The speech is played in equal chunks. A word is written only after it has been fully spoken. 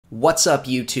What's up,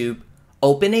 YouTube?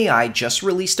 OpenAI just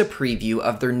released a preview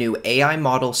of their new AI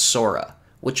model Sora,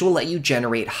 which will let you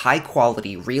generate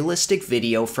high-quality, realistic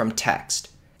video from text.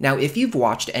 Now, if you've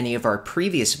watched any of our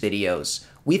previous videos,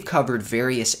 we've covered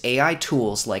various AI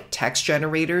tools like text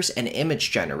generators and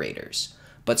image generators,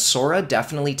 but Sora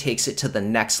definitely takes it to the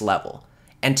next level.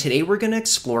 And today we're going to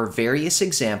explore various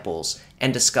examples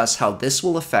and discuss how this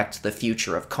will affect the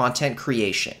future of content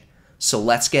creation. So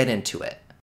let's get into it.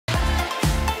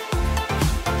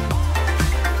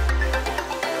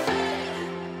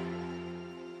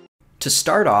 To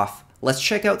start off, let's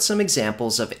check out some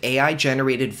examples of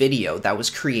AI-generated video that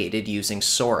was created using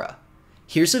Sora.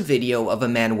 Here's a video of a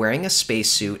man wearing a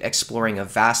spacesuit exploring a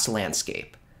vast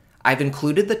landscape. I've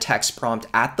included the text prompt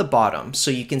at the bottom so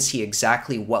you can see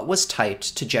exactly what was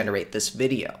typed to generate this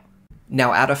video.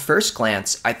 Now, at a first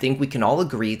glance, I think we can all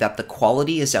agree that the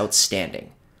quality is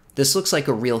outstanding. This looks like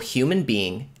a real human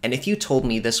being, and if you told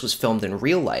me this was filmed in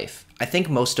real life, I think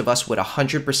most of us would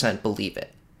 100% believe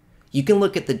it. You can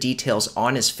look at the details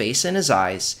on his face and his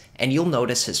eyes, and you'll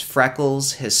notice his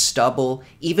freckles, his stubble,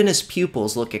 even his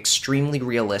pupils look extremely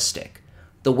realistic.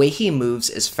 The way he moves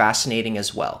is fascinating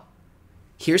as well.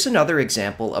 Here's another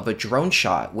example of a drone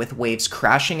shot with waves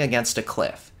crashing against a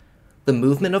cliff. The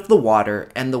movement of the water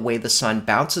and the way the sun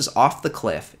bounces off the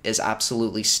cliff is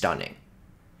absolutely stunning.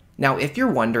 Now, if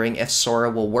you're wondering if Sora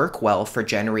will work well for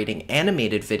generating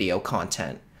animated video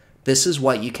content, this is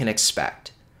what you can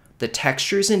expect. The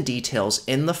textures and details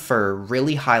in the fur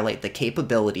really highlight the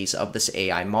capabilities of this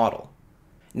AI model.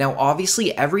 Now,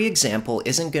 obviously, every example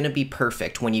isn't going to be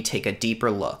perfect when you take a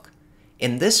deeper look.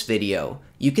 In this video,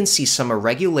 you can see some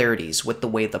irregularities with the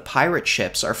way the pirate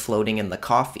ships are floating in the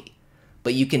coffee,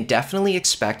 but you can definitely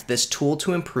expect this tool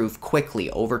to improve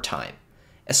quickly over time,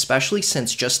 especially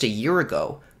since just a year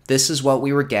ago, this is what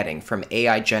we were getting from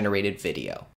AI-generated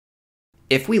video.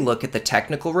 If we look at the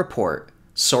technical report,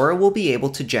 Sora will be able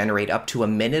to generate up to a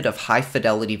minute of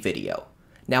high-fidelity video.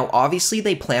 Now, obviously,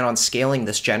 they plan on scaling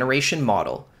this generation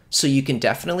model, so you can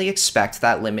definitely expect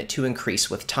that limit to increase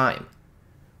with time.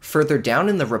 Further down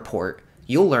in the report,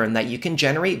 you'll learn that you can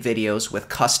generate videos with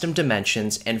custom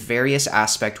dimensions and various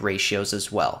aspect ratios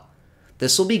as well.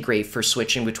 This will be great for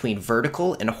switching between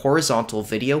vertical and horizontal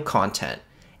video content,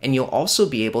 and you'll also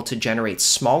be able to generate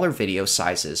smaller video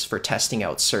sizes for testing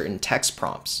out certain text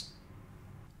prompts.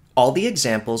 All the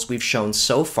examples we've shown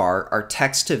so far are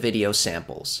text-to-video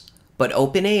samples, but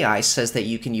OpenAI says that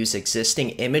you can use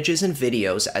existing images and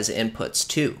videos as inputs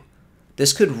too.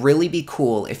 This could really be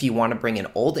cool if you want to bring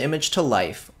an old image to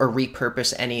life or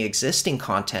repurpose any existing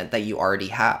content that you already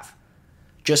have.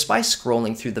 Just by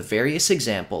scrolling through the various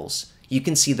examples, you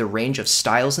can see the range of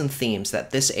styles and themes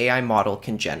that this AI model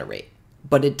can generate.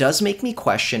 But it does make me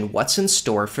question what's in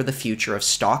store for the future of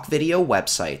stock video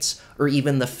websites or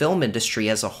even the film industry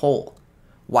as a whole.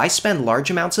 Why spend large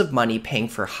amounts of money paying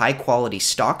for high-quality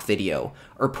stock video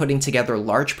or putting together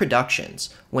large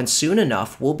productions when soon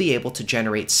enough we'll be able to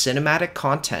generate cinematic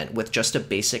content with just a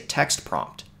basic text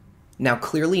prompt? Now,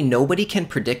 clearly nobody can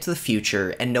predict the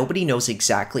future and nobody knows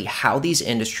exactly how these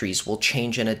industries will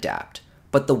change and adapt.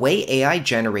 But the way AI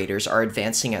generators are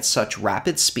advancing at such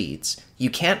rapid speeds, you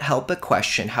can't help but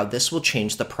question how this will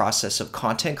change the process of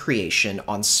content creation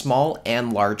on small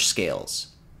and large scales.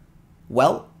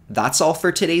 Well, that's all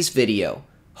for today's video.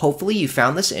 Hopefully you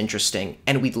found this interesting,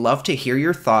 and we'd love to hear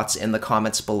your thoughts in the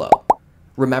comments below.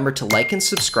 Remember to like and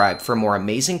subscribe for more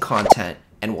amazing content,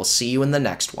 and we'll see you in the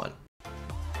next one.